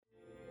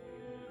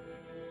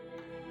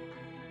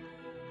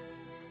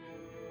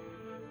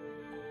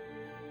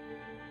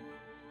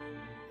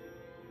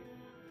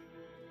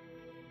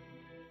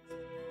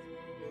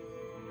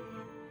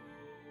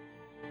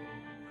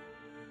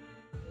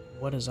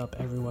What is up,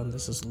 everyone?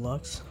 This is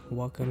Lux.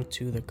 Welcome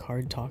to the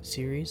Card Talk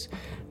series.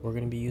 We're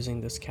going to be using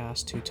this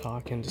cast to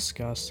talk and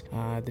discuss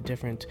the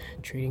different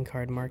trading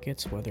card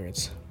markets, whether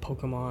it's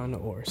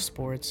Pokemon or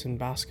sports and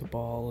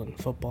basketball and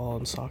football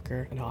and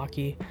soccer and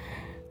hockey.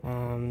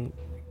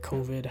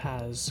 COVID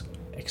has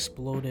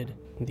exploded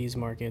these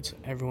markets.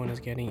 Everyone is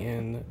getting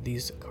in.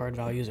 These card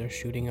values are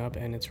shooting up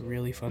and it's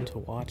really fun to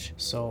watch.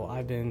 So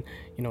I've been,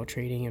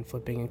 trading and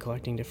flipping and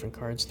collecting different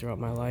cards throughout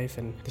my life,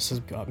 and this has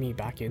got me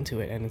back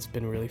into it and it's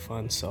been really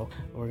fun. So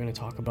we're going to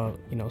talk about,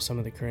 some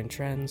of the current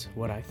trends,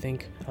 what I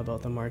think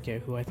about the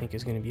market, who I think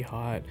is going to be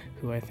hot,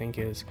 who I think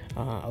is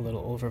a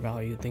little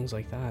overvalued, things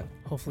like that.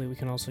 Hopefully we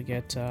can also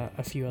get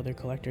a few other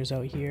collectors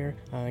out here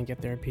and get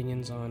their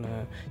opinions on,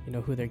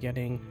 who they're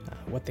getting,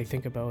 what they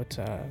think about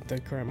the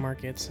current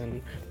markets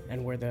and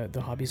where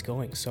the hobby's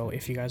going. So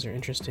if you guys are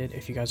interested,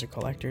 if you guys are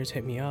collectors,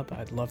 hit me up.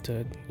 I'd love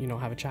to,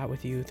 have a chat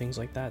with you, things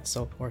like that.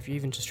 So, or if you're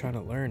even just trying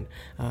to learn,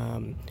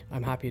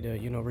 I'm happy to,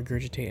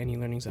 regurgitate any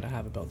learnings that I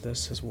have about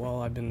this as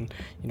well. I've been,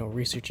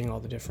 researching all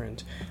the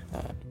different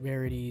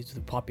rarities, the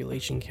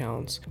population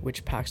counts,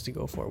 which packs to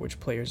go for, which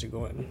players are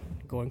going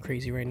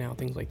crazy right now,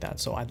 things like that.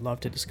 So I'd love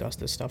to discuss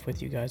this stuff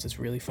with you guys. It's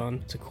really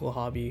fun. It's a cool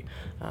hobby,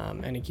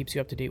 and it keeps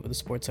you up to date with the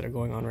sports that are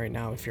going on right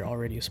now if you're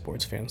already a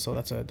sports fan. So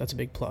that's a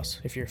big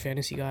plus. If you're a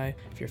fantasy guy,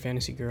 if you're a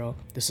fantasy girl,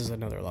 this is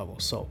another level.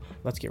 So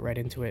let's get right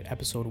into it.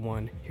 Episode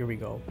 1, here we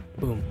go.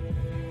 Boom.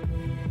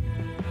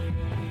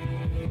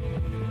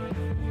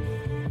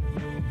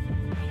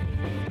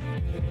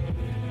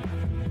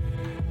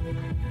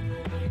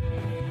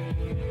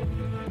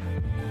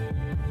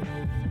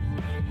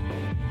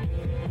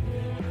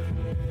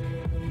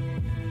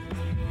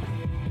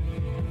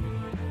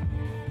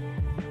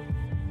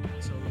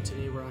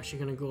 Actually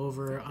going to go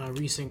over a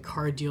recent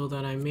card deal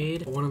that I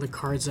made. One of the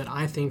cards that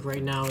I think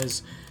right now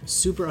is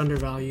super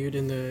undervalued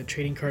in the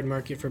trading card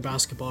market for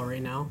basketball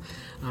right now.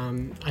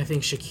 I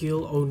think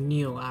Shaquille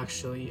O'Neal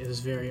actually is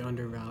very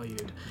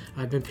undervalued.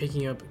 I've been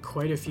picking up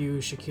quite a few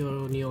Shaquille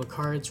O'Neal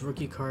cards,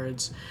 rookie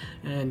cards,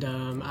 and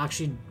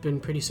actually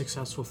been pretty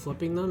successful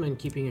flipping them and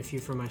keeping a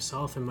few for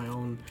myself in my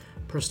own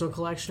personal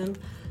collection.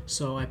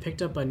 So I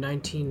picked up a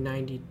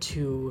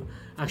 1992,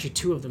 actually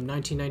two of them,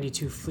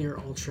 1992 Fleer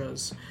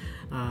Ultras,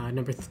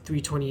 number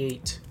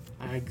 328.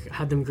 I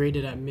had them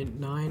graded at mint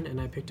 9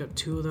 and I picked up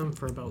two of them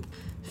for about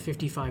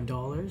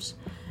 $55.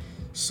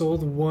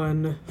 Sold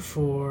one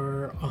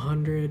for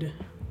 $100.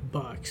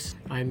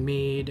 I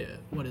made,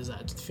 what is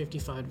that?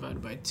 55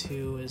 divided by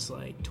 2 is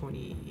like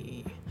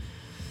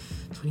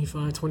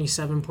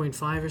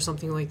 27.5 or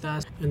something like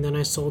that, and then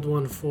I sold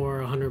one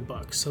for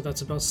 $100, so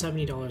that's about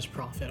 $70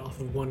 profit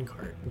off of one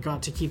card.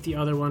 Got to keep the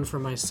other one for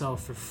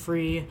myself for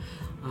free.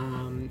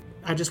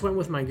 I just went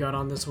with my gut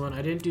on this one.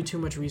 I didn't do too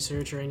much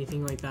research or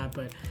anything like that,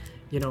 but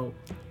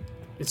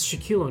it's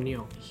Shaquille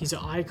O'Neal. He's an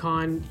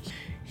icon.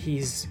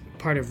 He's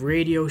part of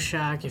Radio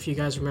Shack, if you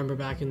guys remember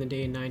back in the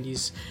day in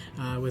 90s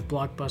with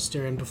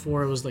Blockbuster, and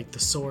before it was like The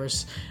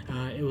Source,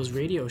 it was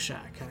Radio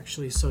Shack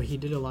actually. So he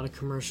did a lot of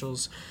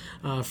commercials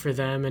for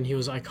them and he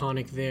was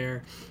iconic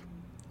there.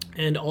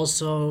 And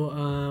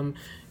also,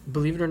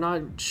 believe it or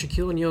not,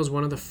 Shaquille O'Neal is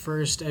one of the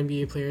first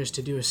NBA players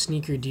to do a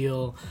sneaker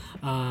deal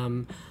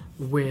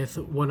with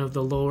one of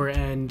the lower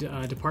end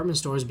department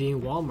stores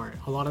being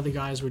Walmart. A lot of the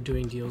guys were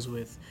doing deals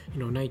with,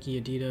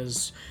 Nike,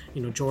 Adidas,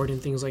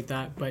 Jordan, things like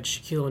that. But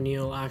Shaquille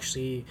O'Neal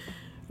actually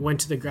went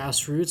to the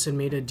grassroots and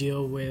made a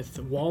deal with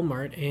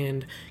Walmart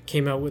and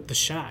came out with the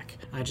Shaq.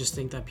 I just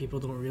think that people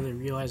don't really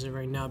realize it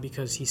right now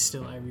because he's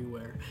still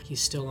everywhere.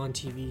 He's still on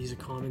TV, he's a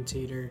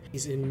commentator,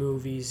 he's in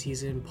movies,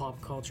 he's in pop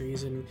culture,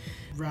 he's in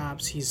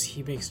raps,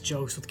 he makes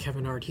jokes with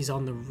Kevin Hart, he's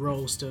on the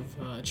roast of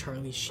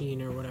Charlie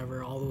Sheen or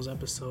whatever, all those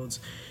episodes.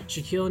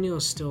 Shaquille O'Neal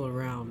is still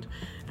around,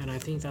 and I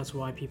think that's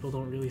why people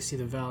don't really see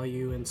the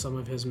value in some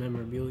of his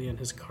memorabilia and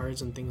his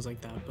cards and things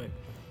like that. But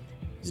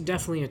he's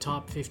definitely a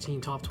top 15,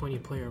 top 20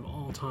 player of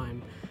all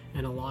time,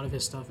 and a lot of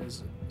his stuff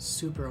is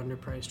super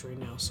underpriced right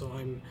now. So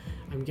I'm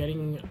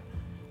getting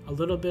a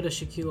little bit of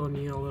Shaquille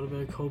O'Neal, a little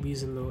bit of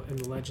Kobe's and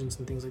the legends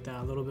and things like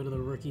that, a little bit of the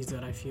rookies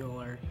that I feel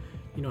are,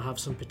 have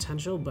some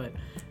potential, but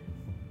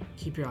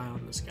keep your eye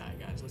on this guy,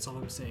 guys. That's all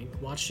I'm saying.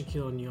 Watch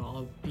Shaquille O'Neal.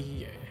 I'll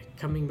be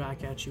coming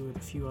back at you with a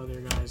few other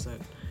guys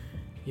that,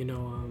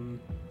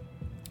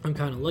 I'm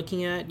kind of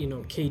looking at,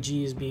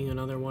 KG is being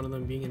another one of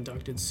them, being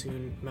inducted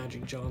soon,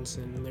 Magic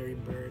Johnson, Larry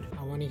Bird.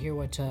 I want to hear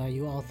what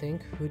you all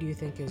think. Who do you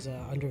think is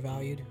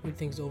undervalued? Who do you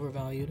think is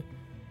overvalued?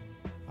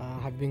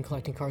 Have you been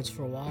collecting cards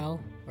for a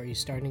while? Are you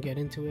starting to get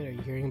into it? Are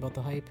you hearing about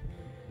the hype?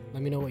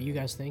 Let me know what you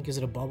guys think. Is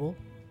it a bubble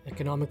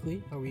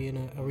economically? Are we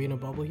in a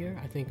bubble here?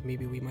 I think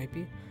maybe we might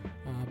be,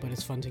 but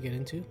it's fun to get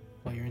into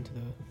while you're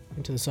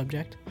into the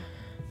subject.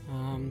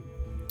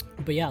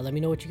 But yeah, let me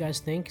know what you guys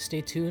think.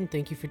 Stay tuned.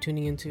 Thank you for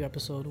tuning into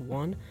episode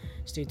 1.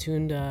 Stay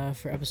tuned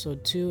for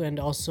episode 2 and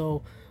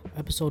also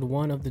episode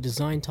 1 of the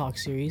Design Talk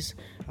series,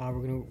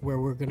 where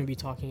we're gonna be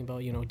talking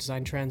about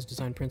design trends,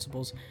 design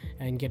principles,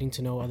 and getting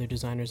to know other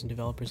designers and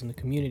developers in the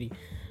community.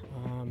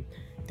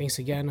 Thanks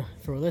again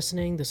for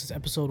listening. This is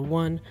episode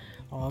 1.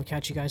 I'll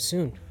catch you guys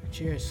soon.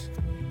 Cheers.